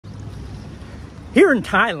Here in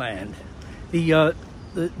Thailand,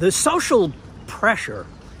 the social pressure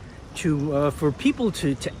for people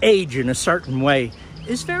to age in a certain way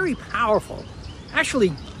is very powerful.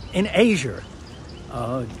 Actually, in Asia,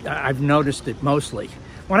 I've noticed it mostly.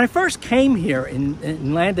 When I first came here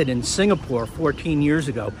and landed in Singapore 14 years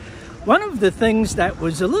ago, one of the things that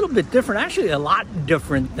was a little bit different, actually a lot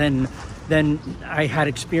different than I had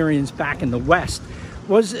experienced back in the West,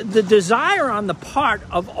 was the desire on the part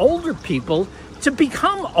of older people to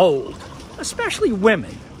become old, especially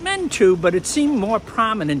women. Men too, but it seemed more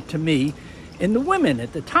prominent to me in the women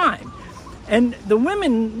at the time. And the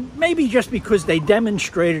women, maybe just because they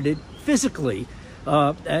demonstrated it physically,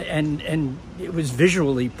 and it was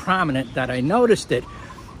visually prominent that I noticed it,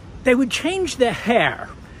 they would change their hair.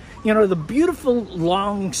 You know, the beautiful,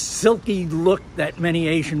 long, silky look that many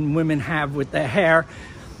Asian women have with their hair.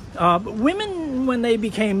 Women, when they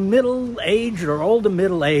became middle-aged or older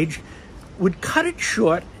middle-aged, would cut it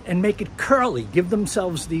short and make it curly, give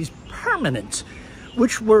themselves these permanents,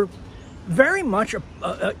 which were very much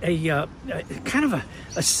a kind of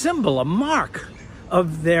a symbol, a mark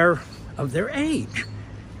of their age.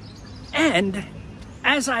 And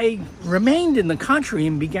as I remained in the country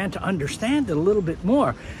and began to understand it a little bit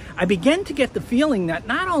more, I began to get the feeling that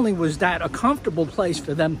not only was that a comfortable place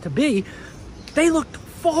for them to be, they looked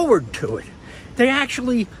forward to it. They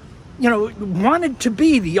actually, wanted to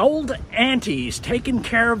be the old aunties taking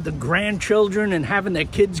care of the grandchildren and having their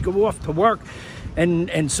kids go off to work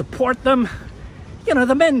and support them.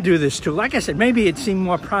 The men do this too. Like I said, maybe it seemed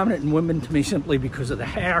more prominent in women to me simply because of the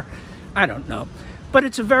hair. I don't know. But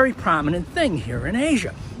it's a very prominent thing here in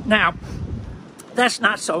Asia. Now, that's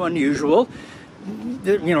not so unusual.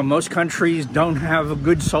 Most countries don't have a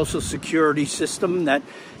good social security system that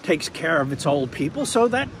takes care of its old people, so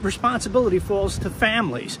that responsibility falls to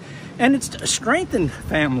families. And it's strengthened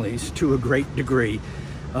families to a great degree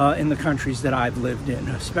in the countries that I've lived in,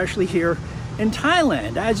 especially here in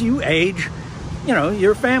Thailand. As you age,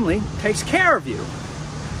 your family takes care of you.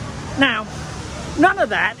 Now, none of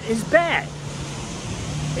that is bad.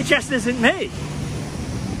 It just isn't me.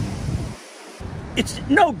 It's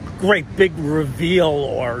no great big reveal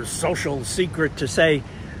or social secret to say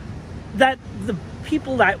that the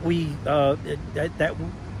people that we are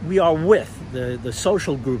with, the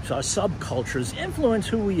social groups, our subcultures, influence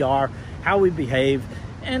who we are, how we behave,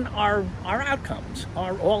 and our outcomes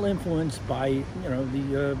are all influenced by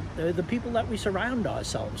the people that we surround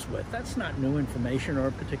ourselves with. That's not new information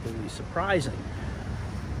or particularly surprising.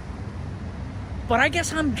 But I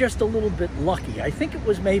guess I'm just a little bit lucky. I think it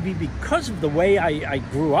was maybe because of the way I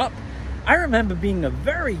grew up. I remember being a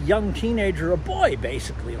very young teenager, a boy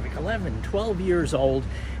basically, like 11, 12 years old,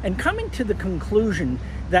 and coming to the conclusion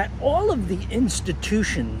that all of the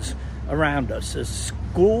institutions around us,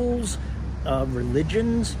 schools,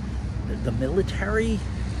 religions, the military,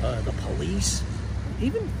 the police,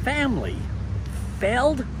 even family,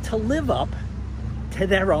 failed to live up to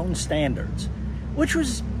their own standards, which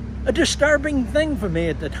was a disturbing thing for me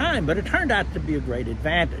at the time, but it turned out to be a great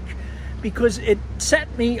advantage because it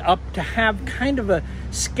set me up to have kind of a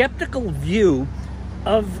skeptical view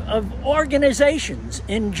of organizations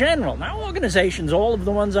in general. Now, organizations, all of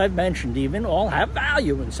the ones I've mentioned even, all have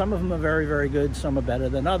value, and some of them are very, very good, some are better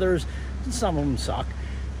than others, and some of them suck.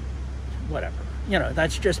 Whatever.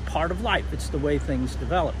 That's just part of life. It's the way things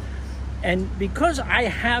develop. And because I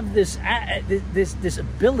have this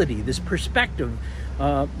ability, this perspective,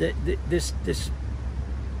 this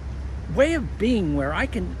way of being where I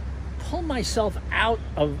can pull myself out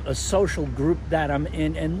of a social group that I'm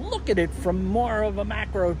in and look at it from more of a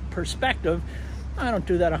macro perspective. I don't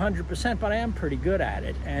do that 100%, but I am pretty good at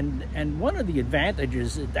it. And one of the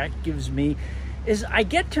advantages that gives me is I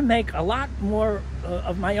get to make a lot more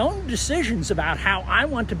of my own decisions about how I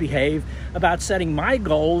want to behave, about setting my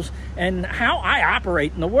goals, and how I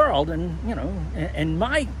operate in the world, and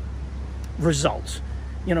my results.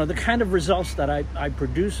 The kind of results that I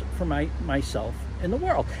produce for myself in the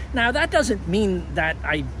world. Now, that doesn't mean that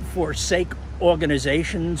I forsake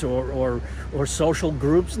organizations or social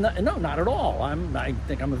groups. No, not at all. I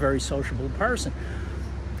think I'm a very sociable person.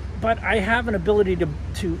 But I have an ability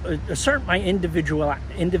to assert my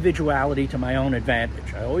individuality to my own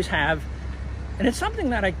advantage. I always have. And it's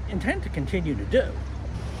something that I intend to continue to do.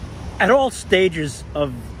 At all stages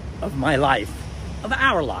of my life, of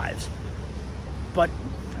our lives, but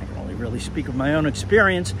I can only really speak of my own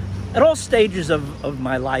experience, at all stages of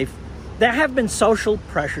my life, there have been social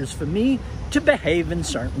pressures for me to behave in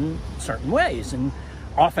certain ways. And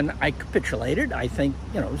often I capitulated. I think,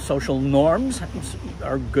 social norms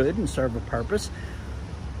are good and serve a purpose.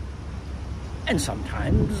 And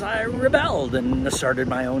sometimes I rebelled and asserted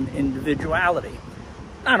my own individuality.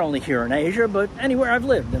 Not only here in Asia, but anywhere I've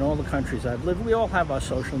lived, in all the countries I've lived. We all have our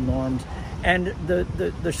social norms and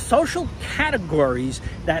the social categories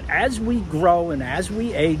that as we grow and as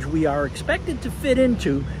we age, we are expected to fit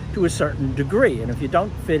into to a certain degree. And if you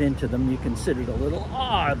don't fit into them, you're considered a little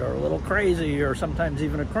odd or a little crazy or sometimes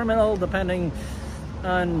even a criminal, depending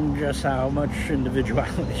on just how much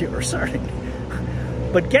individuality you're asserting.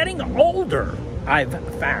 But getting older, I've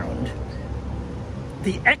found,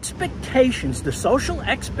 the expectations, the social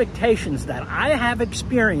expectations that I have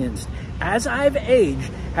experienced as I've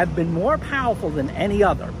aged have been more powerful than any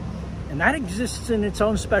other. And that exists in its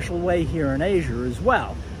own special way here in Asia as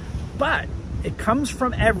well. But it comes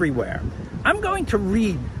from everywhere. I'm going to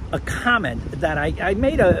read a comment that I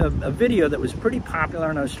made a video that was pretty popular,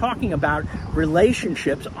 and I was talking about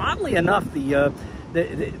relationships. Oddly enough, the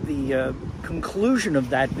conclusion of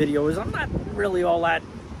that video is I'm not really all that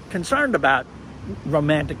concerned about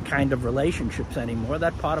romantic kind of relationships anymore.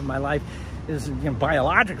 That part of my life is, you know,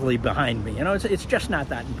 biologically behind me. You know, it's just not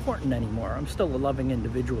that important anymore. I'm still a loving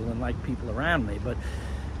individual and like people around me, but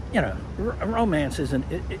you know, romance isn't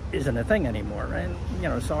a thing anymore. And you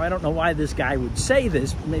know, so I don't know why this guy would say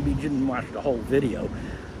this. Maybe he didn't watch the whole video,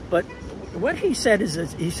 but what he said is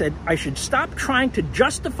this, he said, I should stop trying to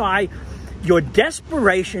justify your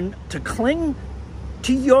desperation to cling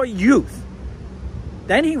to your youth.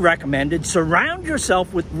 Then he recommended, surround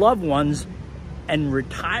yourself with loved ones and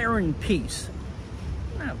retire in peace.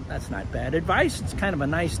 Well, that's not bad advice. It's kind of a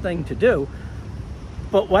nice thing to do.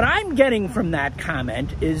 But what I'm getting from that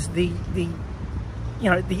comment is the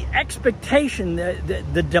expectation,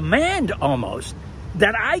 the demand almost,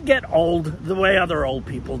 that I get old the way other old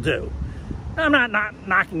people do. I'm not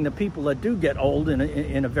knocking the people that do get old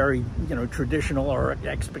in a very, you know, traditional or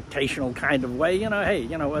expectational kind of way. You know, hey,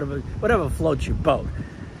 you know, whatever floats your boat.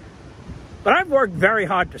 But I've worked very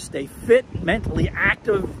hard to stay fit, mentally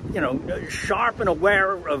active, you know, sharp and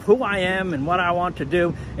aware of who I am and what I want to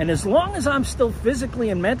do. And as long as I'm still physically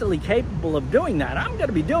and mentally capable of doing that, I'm going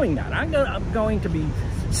to be doing that. I'm going to be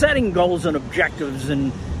setting goals and objectives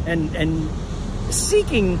and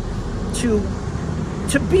seeking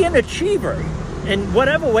to be an achiever in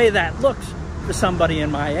whatever way that looks for somebody in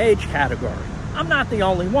my age category. I'm not the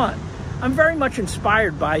only one. I'm very much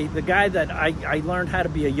inspired by the guy that I learned how to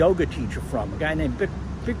be a yoga teacher from, a guy named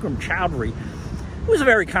Bikram Choudhury, who was a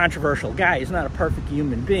very controversial guy. He's not a perfect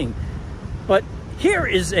human being. But here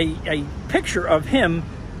is a picture of him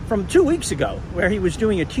from 2 weeks ago, where he was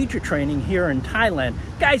doing a teacher training here in Thailand.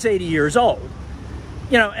 Guy's 80 years old.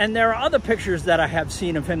 You know, and there are other pictures that I have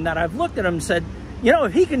seen of him that I've looked at him and said, you know,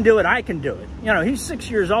 if he can do it, I can do it. You know, he's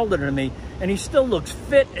 6 years older than me, and he still looks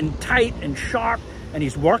fit and tight and sharp. And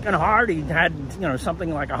he's working hard. He had, you know,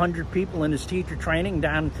 something like 100 people in his teacher training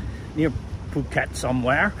down near Phuket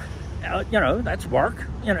somewhere. You know, that's work.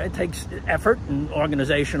 You know, it takes effort and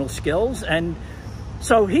organizational skills. And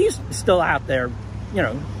so he's still out there, you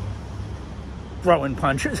know, throwing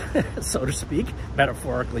punches, so to speak,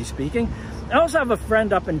 metaphorically speaking. I also have a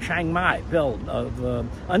friend up in Chiang Mai, Bill, of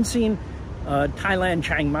Unseen Thailand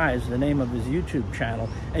Chiang Mai is the name of his YouTube channel,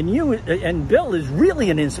 and Bill is really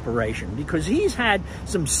an inspiration because he's had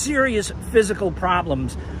some serious physical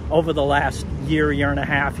problems over the last year and a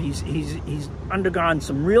half. He's undergone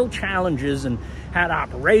some real challenges and had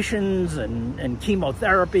operations and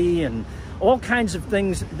chemotherapy and all kinds of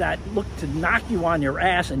things that look to knock you on your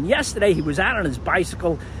ass. And yesterday he was out on his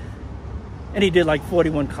bicycle, and he did like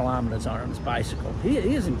 41 kilometers on his bicycle. He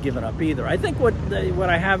isn't giving up either. I think what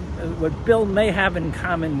Bill may have in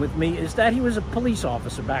common with me is that he was a police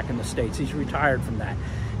officer back in the States. He's retired from that.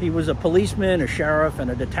 He was a policeman, a sheriff, and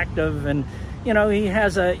a detective, and you know, he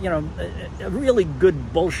has a really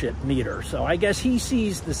good bullshit meter. So I guess he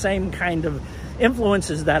sees the same kind of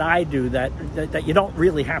influences that I do that you don't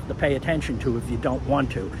really have to pay attention to if you don't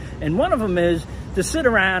want to. And one of them is to sit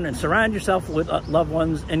around and surround yourself with loved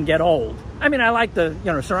ones and get old. I mean, I like the,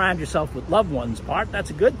 you know, surround yourself with loved ones part. That's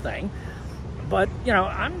a good thing. But, you know,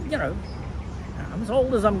 I'm as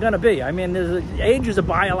old as I'm going to be. I mean, age is a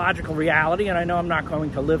biological reality, and I know I'm not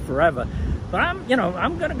going to live forever. But I'm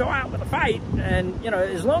going to go out with a fight. And, you know,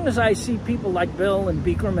 as long as I see people like Bill and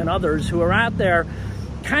Bikram and others who are out there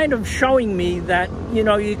kind of showing me that, you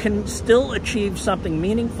know, you can still achieve something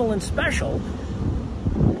meaningful and special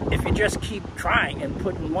if you just keep trying and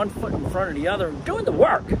putting one foot in front of the other, doing the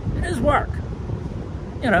work. It is work.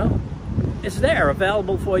 You know, it's there,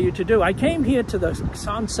 available for you to do. I came here to the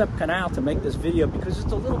Son Sep Canal to make this video because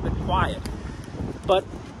it's a little bit quiet. But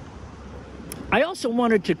I also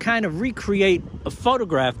wanted to kind of recreate a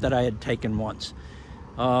photograph that I had taken once.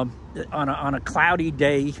 on a cloudy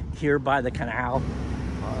day here by the canal.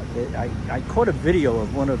 I caught a video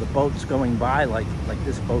of one of the boats going by, like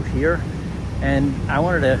this boat here, and I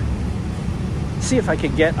wanted to see if I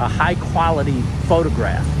could get a high quality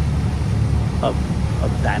photograph of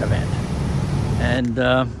that event. And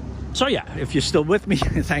so yeah, if you're still with me,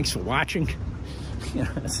 thanks for watching. You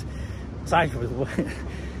know,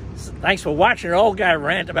 thanks for watching an old guy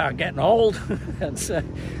rant about getting old,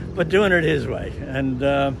 but doing it his way. And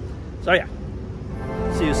so yeah,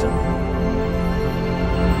 see you soon.